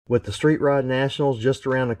With the Street Rod Nationals just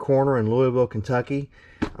around the corner in Louisville, Kentucky,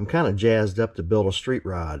 I'm kind of jazzed up to build a street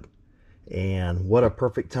rod. And what a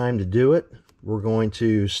perfect time to do it. We're going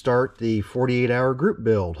to start the 48-hour group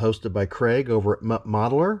build hosted by Craig over at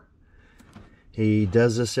Modeler. He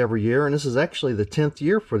does this every year, and this is actually the 10th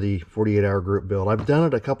year for the 48-hour group build. I've done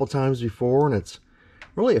it a couple times before, and it's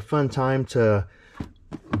really a fun time to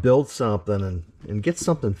build something and get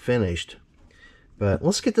something finished. But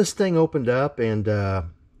let's get this thing opened up and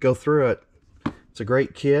go through it. It's a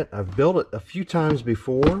great kit. I've built it a few times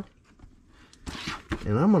before,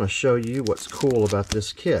 and I'm going to show you what's cool about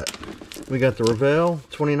this kit. We got the Revell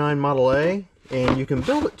 29 Model A, and you can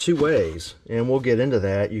build it two ways, and we'll get into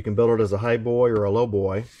that. You can build it as a high boy or a low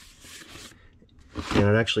boy, and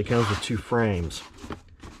it actually comes with two frames.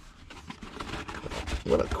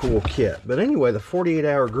 What a cool kit. But anyway, the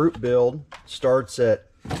 48-hour group build starts at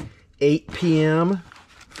 8 p.m.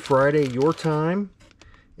 Friday your time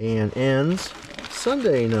and ends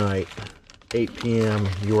Sunday night 8 p.m.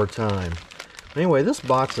 your time. Anyway, this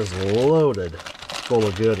box is loaded full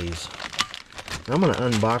of goodies. I'm going to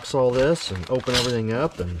unbox all this and open everything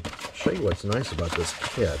up and show you what's nice about this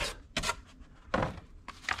kit.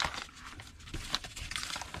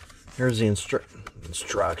 Here's the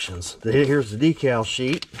instructions. Here's the decal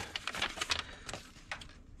sheet.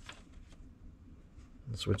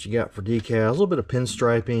 That's what you got for decals. A little bit of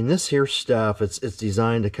pinstriping. This here stuff, it's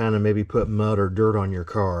designed to kind of maybe put mud or dirt on your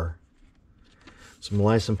car. Some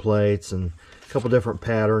license plates and a couple different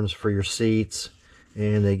patterns for your seats.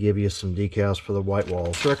 And they give you some decals for the white wall.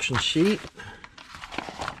 Instruction sheet.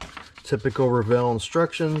 Typical Revell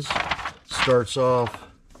instructions. Starts off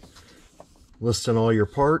listing all your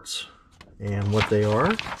parts and what they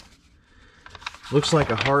are. Looks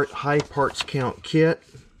like a high parts count kit.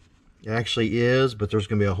 It actually is, but there's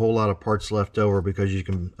going to be a whole lot of parts left over because you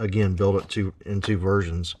can, again, build it in two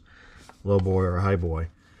versions, low boy or high boy.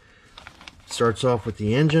 Starts off with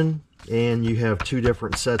the engine, and you have two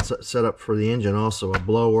different sets set up for the engine also, a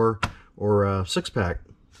blower or a six-pack,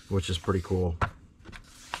 which is pretty cool.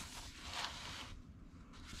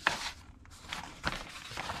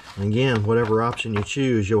 And again, whatever option you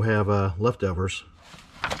choose, you'll have leftovers.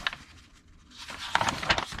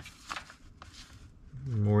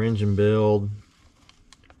 More engine build.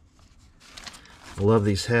 I love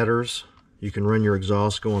these headers. You can run your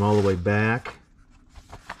exhaust going all the way back.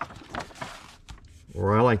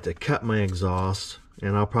 Or I like to cut my exhaust,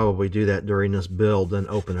 and I'll probably do that during this build, then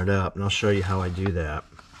open it up, and I'll show you how I do that.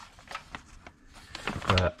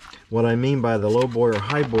 But what I mean by the low boy or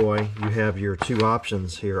high boy, you have your two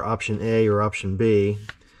options here, option A or option B.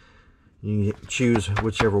 You choose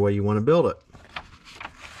whichever way you want to build it.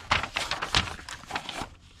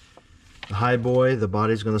 The high boy, the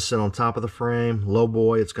body's going to sit on top of the frame. Low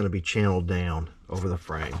boy, it's going to be channeled down over the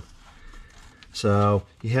frame. So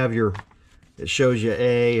you have your, it shows you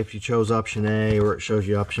A if you chose option A, or it shows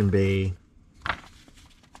you option B.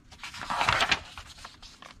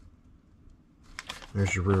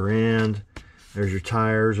 There's your rear end. There's your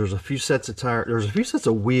tires. There's a few sets of tires. There's a few sets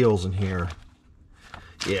of wheels in here.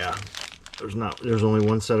 Yeah, there's only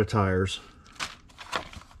one set of tires.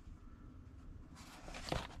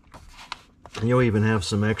 And you'll even have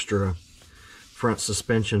some extra front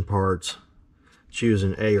suspension parts,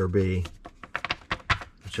 choosing A or B,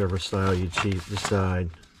 whichever style you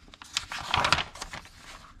decide.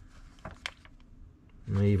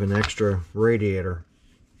 And even extra radiator.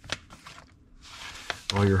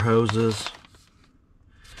 All your hoses,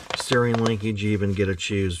 steering linkage, you even get to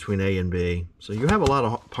choose between A and B. So you have a lot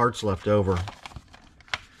of parts left over.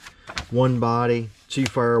 One body, two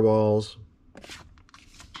firewalls,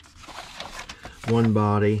 one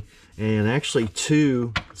body, and actually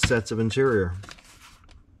two sets of interior.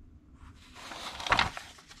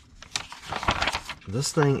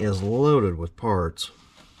 This thing is loaded with parts.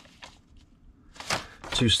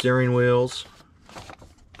 Two steering wheels.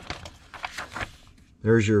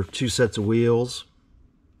 There's your two sets of wheels.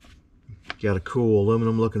 Got a cool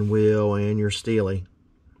aluminum looking wheel and your Steely.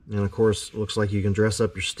 And of course, looks like you can dress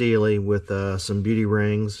up your Steely with some beauty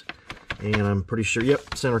rings. And I'm pretty sure,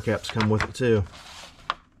 yep, center caps come with it too.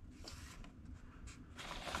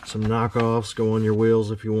 Some knockoffs go on your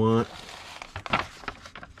wheels if you want.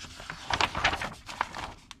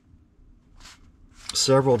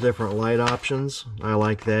 Several different light options. I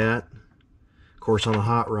like that. Of course, on a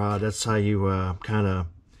hot rod, that's how you kind of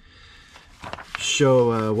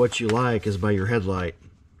show what you like, is by your headlight.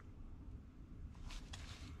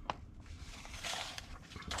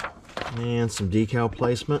 And some decal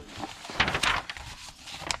placement.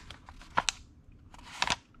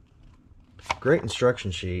 Great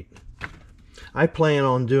instruction sheet. I plan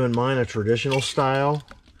on doing mine a traditional style.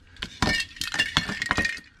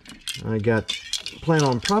 I plan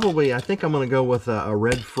on probably, I think I'm going to go with a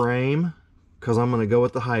red frame, because I'm going to go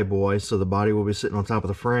with the high boy, so the body will be sitting on top of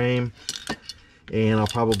the frame. And I'll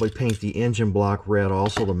probably paint the engine block red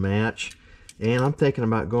also to match. And I'm thinking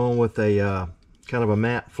about going with a kind of a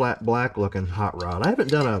matte flat black looking hot rod. I haven't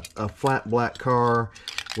done a flat black car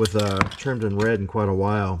with trimmed in red in quite a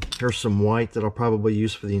while. Here's some white that I'll probably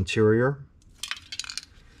use for the interior.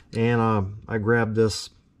 And I grabbed this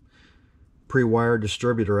pre-wired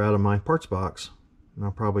distributor out of my parts box, and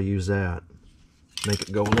I'll probably use that. Make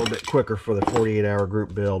it go a little bit quicker for the 48-hour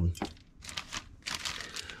group build.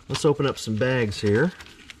 Let's open up some bags here.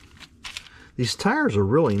 These tires are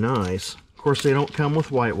really nice. Of course, they don't come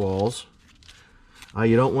with white walls.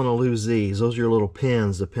 You don't want to lose these. Those are your little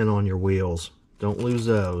pins that pin on your wheels. Don't lose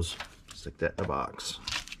those. Stick that in the box.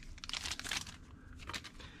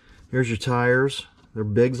 Here's your tires. They're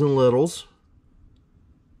bigs and littles.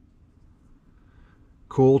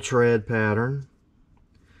 Cool tread pattern.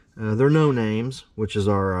 They're no names, which is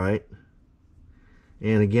alright.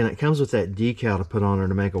 And again, it comes with that decal to put on there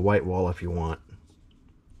to make a white wall if you want.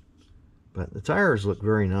 But the tires look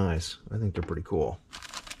very nice. I think they're pretty cool.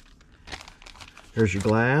 Here's your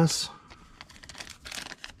glass.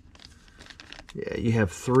 Yeah, you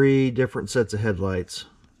have 3 different sets of headlights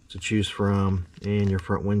to choose from in your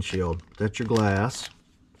front windshield. That's your glass.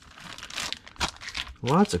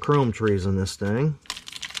 Lots of chrome trees in this thing.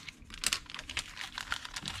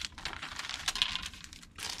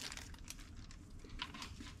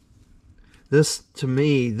 To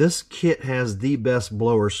me, this kit has the best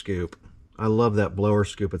blower scoop. I love that blower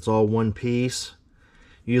scoop. It's all one piece.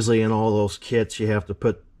 Usually in all those kits, you have to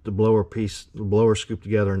put the blower scoop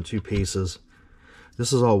together in 2 pieces.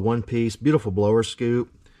 This is all one piece. Beautiful blower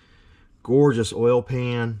scoop. Gorgeous oil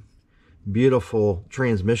pan. Beautiful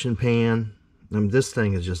transmission pan. This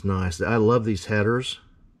thing is just nice. I love these headers.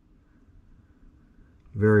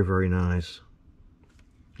 Very, very nice.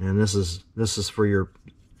 And this is for your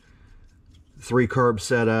 3-carb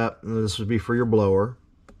setup. This would be for your blower.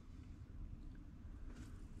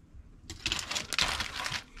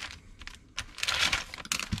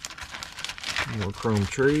 More chrome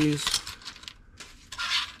trees.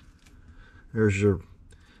 There's your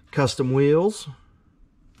custom wheels.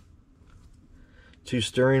 2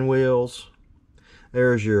 steering wheels.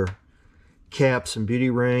 There's your caps and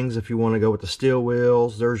beauty rings if you want to go with the steel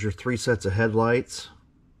wheels. There's your 3 sets of headlights.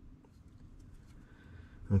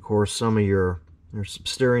 And of course, there's some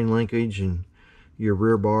steering linkage and your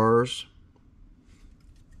rear bars.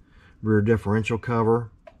 Rear differential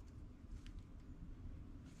cover.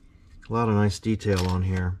 A lot of nice detail on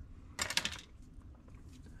here.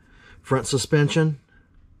 Front suspension.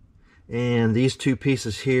 And these 2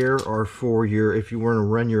 pieces here are for your, if you want to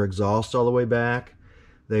run your exhaust all the way back,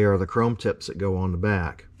 they are the chrome tips that go on the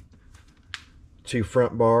back. 2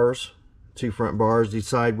 front bars. 2 front bars.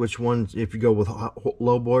 Decide which one, if you go with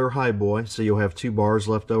low boy or high boy, so you'll have 2 bars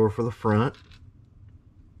left over for the front.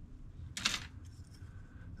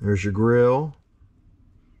 There's your grille.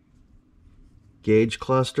 Gauge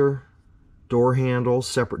cluster. Door handles,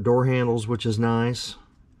 separate door handles, which is nice.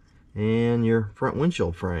 And your front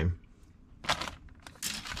windshield frame. Let's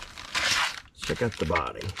check out the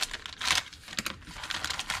body.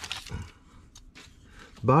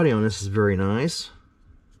 The body on this is very nice.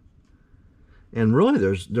 And really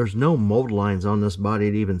there's no mold lines on this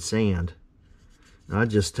body to even sand. I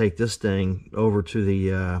just take this thing over to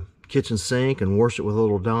the kitchen sink and wash it with a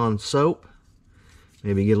little Dawn soap.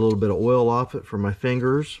 Maybe get a little bit of oil off it for my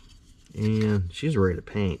fingers. And she's ready to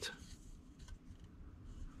paint.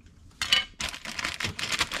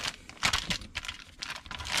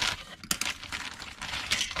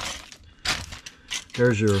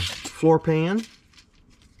 There's your floor pan.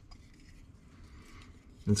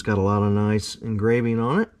 It's got a lot of nice engraving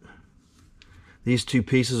on it. These 2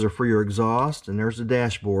 pieces are for your exhaust, and there's the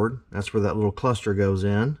dashboard. That's where that little cluster goes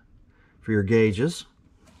in for your gauges.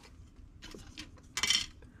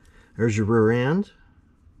 There's your rear end.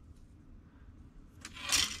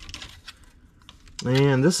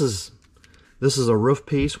 And this is a roof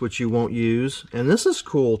piece which you won't use, and this is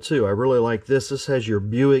cool too. I really like this. This has your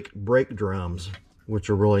Buick brake drums, which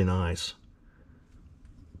are really nice.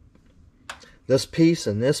 This piece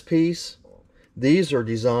and this piece, these are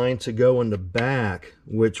designed to go in the back,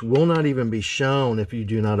 which will not even be shown if you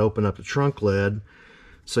do not open up the trunk lid.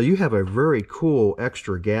 So you have a very cool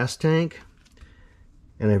extra gas tank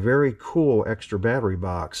and a very cool extra battery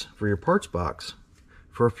box for your parts box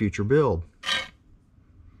for a future build,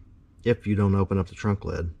 if you don't open up the trunk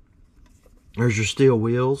lid. There's your steel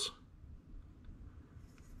wheels.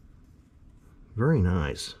 Very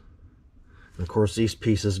nice. And of course, these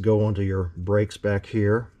pieces go onto your brakes back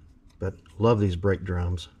here, but love these brake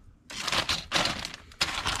drums.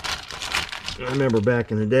 I remember back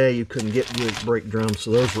in the day, you couldn't get good brake drums, so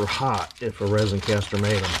those were hot if a resin caster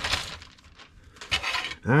made them.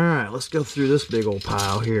 All right, let's go through this big old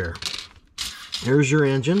pile here. Here's your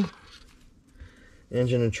engine.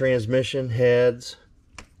 Engine and transmission heads.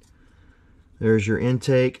 There's your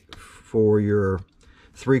intake for your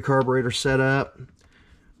 3 carburetor setup,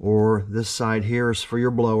 or this side here is for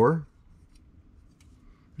your blower.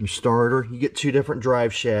 Your starter. You get 2 different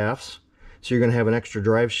drive shafts, so you're going to have an extra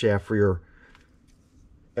drive shaft for your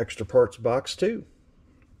extra parts box too.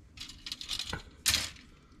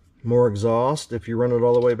 More exhaust if you run it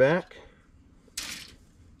all the way back.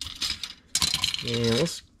 And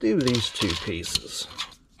let's do these 2 pieces.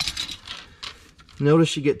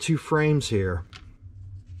 Notice you get 2 frames here.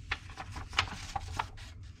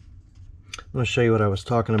 I'm going to show you what I was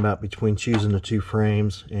talking about between choosing the 2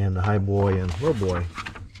 frames and the high boy and low boy.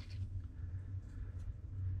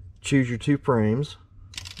 Choose your 2 frames,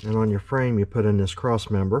 and on your frame you put in this cross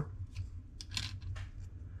member.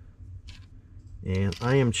 And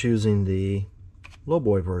I am choosing the low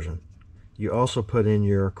boy version. You also put in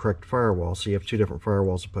your correct firewall, so you have 2 different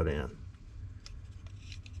firewalls to put in.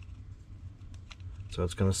 So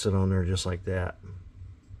it's going to sit on there just like that.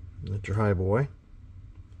 That's your high boy.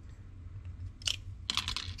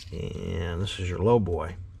 And this is your low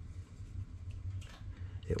boy.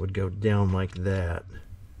 It would go down like that.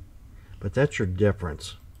 But that's your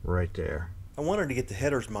difference right there. I wanted to get the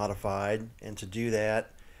headers modified, and to do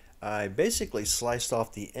that, I basically sliced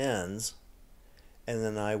off the ends, and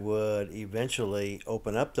then I would eventually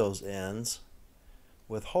open up those ends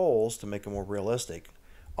with holes to make them more realistic.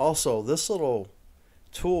 Also, this little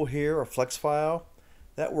tool here, a flex file,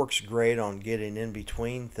 that works great on getting in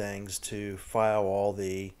between things to file all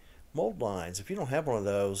the mold lines. If you don't have one of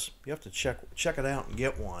those, you have to check it out and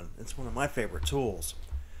get one. It's one of my favorite tools.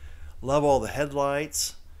 Love all the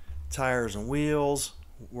headlights, tires and wheels.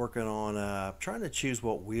 Working on trying to choose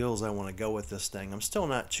what wheels I want to go with this thing. I'm still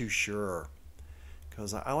not too sure,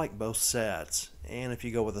 because I like both sets, and if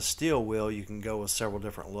you go with a steel wheel you can go with several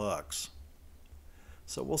different looks.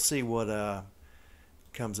 So we'll see what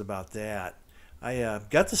comes about that. I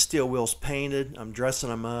got the steel wheels painted. I'm dressing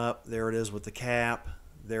them up. There it is with the cap.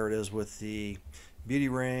 There it is with the beauty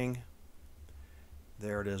ring.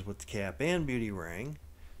 There it is with the cap and beauty ring.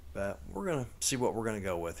 But we're going to see what we're going to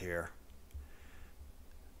go with here.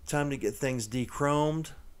 Time to get things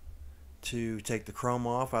de-chromed. To take the chrome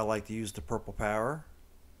off, I like to use the Throttle Power.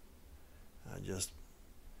 I just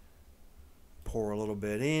pour a little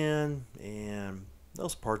bit in, and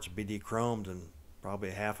those parts will be de-chromed in probably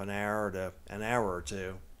a half an hour to an hour or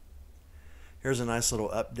 2. Here's a nice little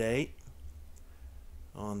update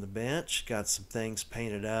on the bench. Got some things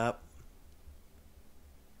painted up.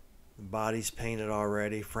 The body's painted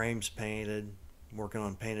already, frame's painted. Working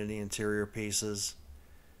on painting the interior pieces.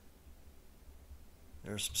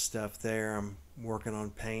 There's some stuff there I'm working on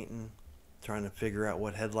painting, trying to figure out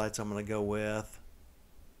what headlights I'm going to go with.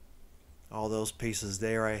 All those pieces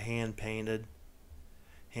there I hand painted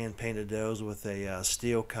those with a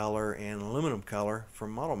steel color and aluminum color from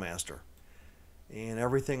Model Master. And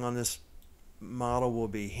everything on this model will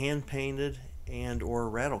be hand painted and or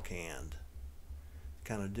rattle canned.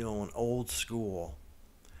 Kind of doing old school.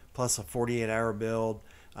 Plus a 48-hour build.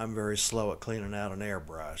 I'm very slow at cleaning out an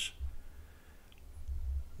airbrush.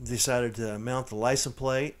 Decided to mount the license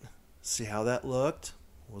plate, see how that looked,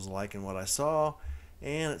 was liking what I saw,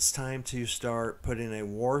 and it's time to start putting a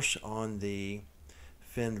wash on the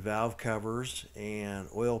fin valve covers and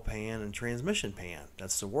oil pan and transmission pan.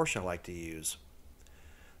 That's the wash I like to use.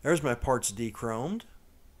 There's my parts de-chromed.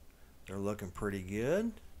 They're looking pretty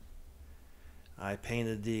good. I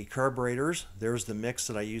painted the carburetors. There's the mix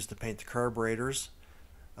that I used to paint the carburetors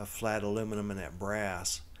of flat aluminum and that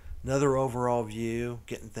brass. Another overall view,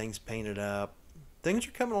 getting things painted up. Things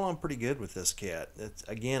are coming along pretty good with this kit.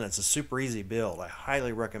 Again, it's a super easy build. I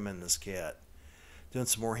highly recommend this kit. Doing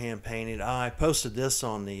some more hand painting. I posted this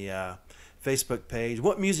on the Facebook page.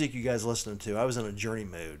 What music you guys listening to? I was in a Journey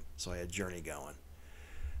mood, so I had Journey going.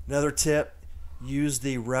 Another tip, use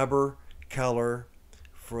the rubber color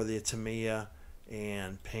for the Tamiya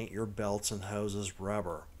and paint your belts and hoses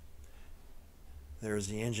rubber. There's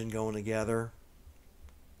the engine going together.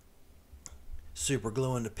 Super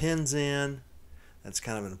gluing the pins in. That's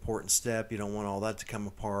kind of an important step. You don't want all that to come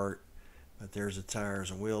apart. But there's the tires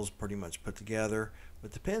and wheels pretty much put together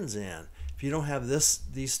with the pins in. If you don't have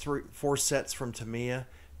these 4 sets from Tamiya,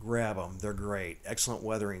 grab them. They're great. Excellent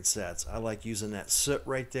weathering sets. I like using that soot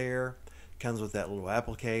right there. Comes with that little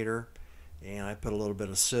applicator, and I put a little bit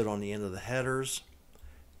of soot on the end of the headers.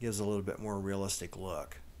 Gives a little bit more realistic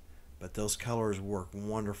look. But those colors work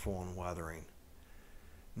wonderful on weathering.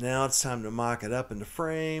 Now it's time to mock it up in the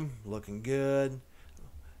frame. Looking good.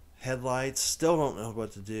 Headlights, still don't know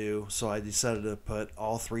what to do, so I decided to put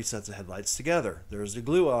all 3 sets of headlights together. There's the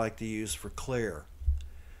glue I like to use for clear.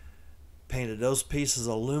 Painted those pieces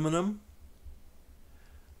aluminum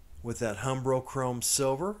with that Humbro chrome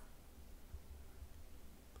silver.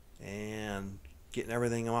 And getting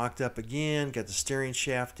everything mocked up again. Got the steering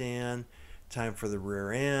shaft in. Time for the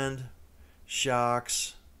rear end.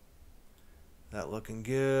 Shocks. That looking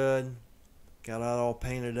good. Got that all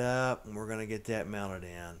painted up, and we're going to get that mounted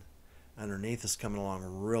in. Underneath is coming along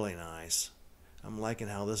really nice. I'm liking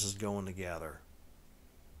how this is going together.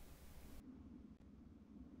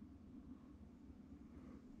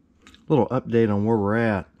 Little update on where we're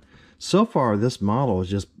at. So far, this model is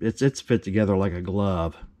just, it's fit together like a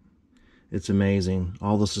glove. It's amazing.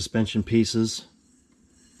 All the suspension pieces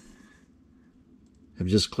have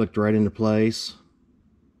just clicked right into place.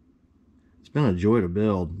 It's been a joy to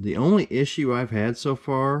build. The only issue I've had so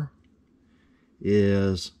far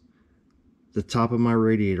is the top of my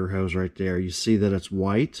radiator hose right there. You see that it's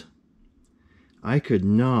white. I could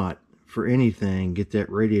not, for anything, get that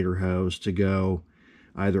radiator hose to go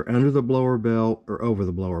either under the blower belt or over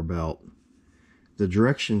the blower belt. The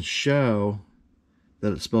directions show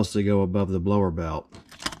that it's supposed to go above the blower belt.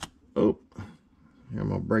 Oh, I'm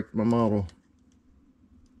gonna break my model.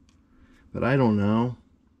 But I don't know.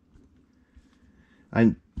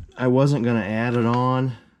 I wasn't gonna add it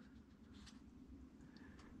on.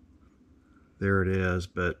 There it is,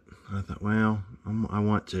 but I thought, well, I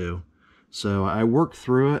want to. So I worked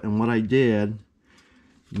through it, and what I did,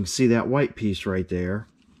 you can see that white piece right there.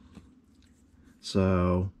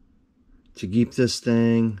 So to keep this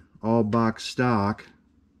thing all box stock,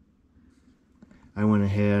 I went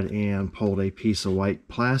ahead and pulled a piece of white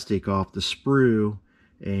plastic off the sprue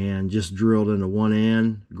and just drilled into one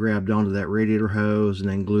end, grabbed onto that radiator hose, and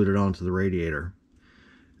then glued it onto the radiator.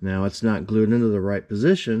 Now it's not glued into the right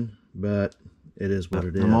position, but it is what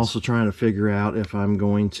it is. I'm also trying to figure out if I'm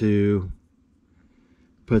going to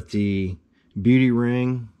put the beauty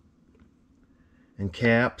ring and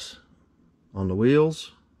caps on the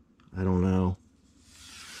wheels. I don't know.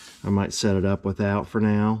 I might set it up without for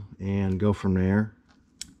now and go from there.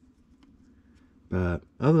 But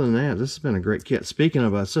other than that, this has been a great kit. Speaking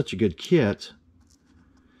of such a good kit,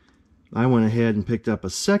 I went ahead and picked up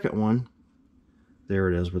a second one. There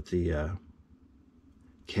it is with the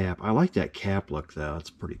cap. I like that cap look though.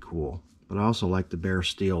 It's pretty cool. But I also like the bare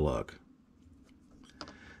steel look.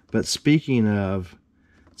 But speaking of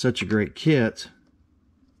such a great kit,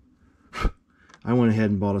 I went ahead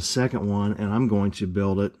and bought a second one, and I'm going to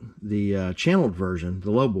build it the channeled version,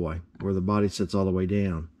 the lowboy, where the body sits all the way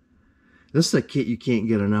down. This is a kit you can't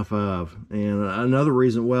get enough of. And another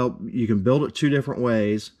reason, well, you can build it 2 different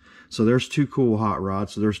ways. So there's 2 cool hot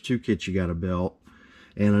rods. So there's 2 kits you got to build.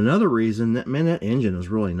 And another reason, that engine is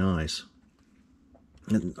really nice.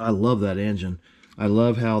 And I love that engine. I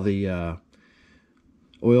love how the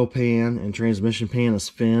oil pan and transmission pan is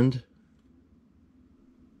finned.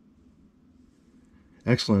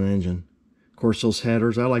 Excellent engine. Of course, those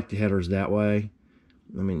headers, I like the headers that way.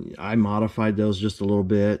 I mean, I modified those just a little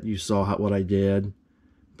bit. You saw what I did.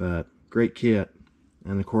 But great kit.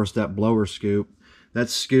 And of course, that blower scoop. That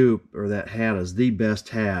scoop, or that hat, is the best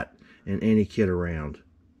hat in any kit around.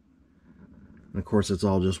 And of course, it's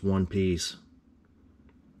all just one piece.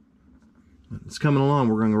 It's coming along.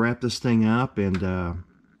 We're going to wrap this thing up, and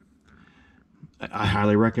I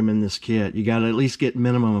highly recommend this kit. You got to at least get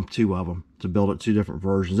minimum of 2 of them to build it 2 different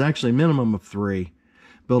versions. Actually, minimum of 3.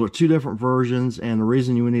 Build it 2 different versions, and the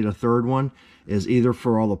reason you would need a 3rd one is either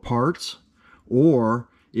for all the parts, or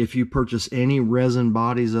if you purchase any resin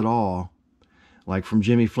bodies at all, like from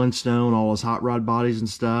Jimmy Flintstone, all his hot rod bodies and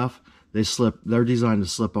stuff, they're designed to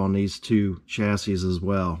slip on these 2 chassis as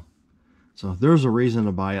well. So there's a reason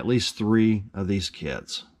to buy at least 3 of these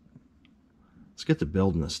kits. Let's get to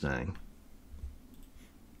building this thing.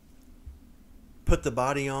 Put the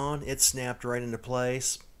body on, it snapped right into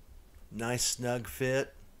place. Nice snug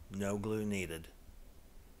fit, no glue needed.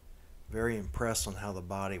 Very impressed on how the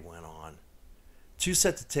body went on. 2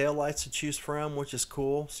 sets of tail lights to choose from, which is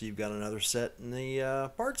cool. So you've got another set in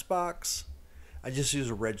the parts box. I just use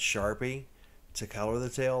a red Sharpie to color the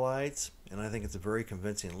tail lights, and I think it's a very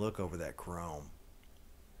convincing look over that chrome.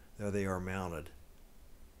 There they are mounted.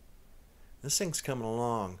 This thing's coming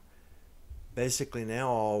along. Basically now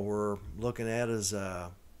all we're looking at is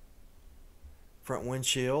front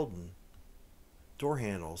windshield and door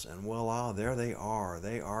handles, and voila, there they are.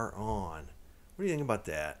 They are on. What do you think about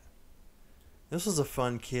that? This was a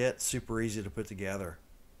fun kit, super easy to put together.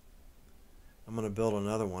 I'm going to build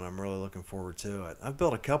another one. I'm really looking forward to it. I've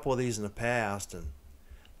built a couple of these in the past, and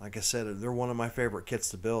like I said, they're one of my favorite kits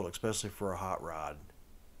to build, especially for a hot rod.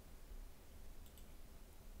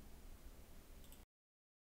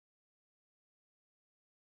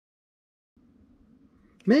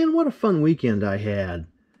 Man, what a fun weekend I had.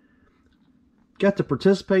 Got to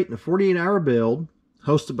participate in a 48-hour build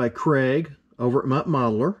hosted by Craig over at Mutt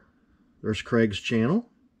Modeler. There's Craig's channel.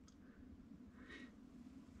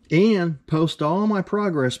 And post all my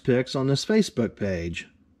progress pics on this Facebook page.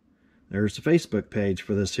 There's the Facebook page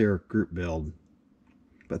for this here group build.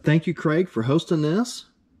 But thank you, Craig, for hosting this.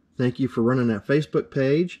 Thank you for running that Facebook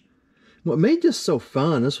page. What made this so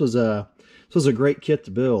fun, this was a great kit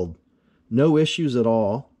to build. No issues at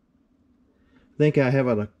all. I think I have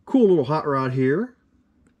a cool little hot rod here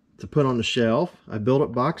to put on the shelf. I built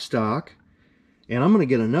it box stock. And I'm going to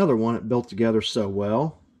get another one that built together so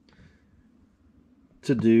well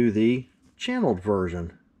to do the channeled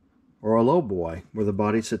version, or a low boy, where the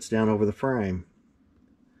body sits down over the frame.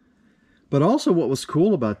 But also what was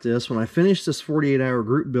cool about this, when I finished this 48-hour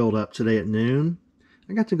group build up today at noon,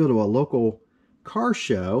 I got to go to a local car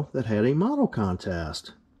show that had a model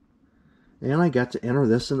contest. And I got to enter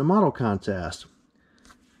this in the model contest.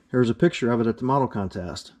 Here's a picture of it at the model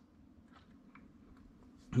contest.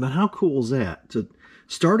 But how cool is that? To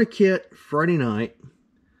start a kit Friday night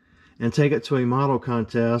and take it to a model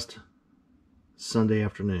contest Sunday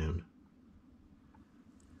afternoon.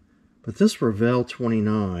 But this Revell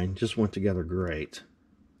 29 just went together great.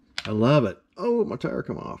 I love it. Oh, my tire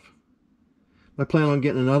come off. I plan on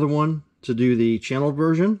getting another one to do the channeled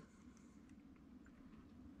version.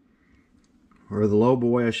 Or the low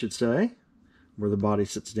boy, I should say, where the body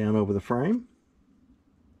sits down over the frame.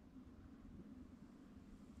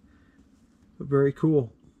 But very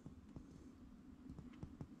cool.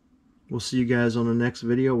 We'll see you guys on the next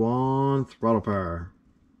video on Throttle Power.